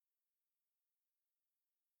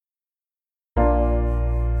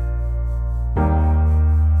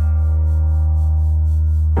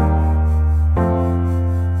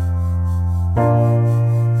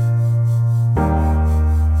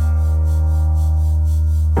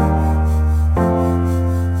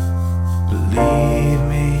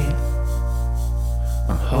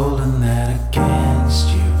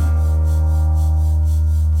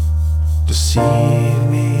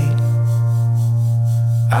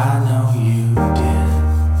I know you did.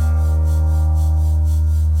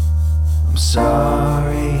 I'm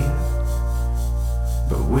sorry,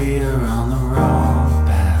 but we're on the wrong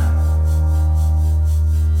path.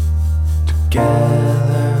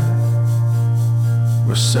 Together,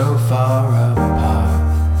 we're so far apart.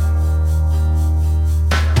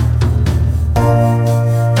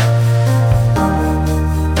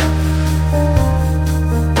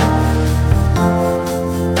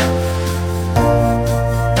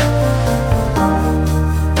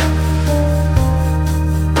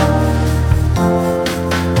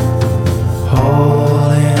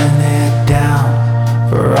 Holding it down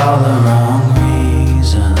for all the wrong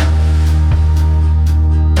reasons.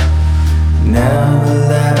 Never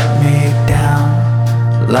let me down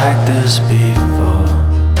like this before.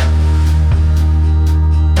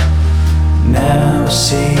 Never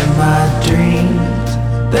see my dreams,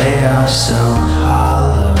 they are so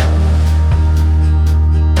hollow.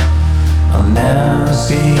 I'll never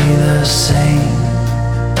be the same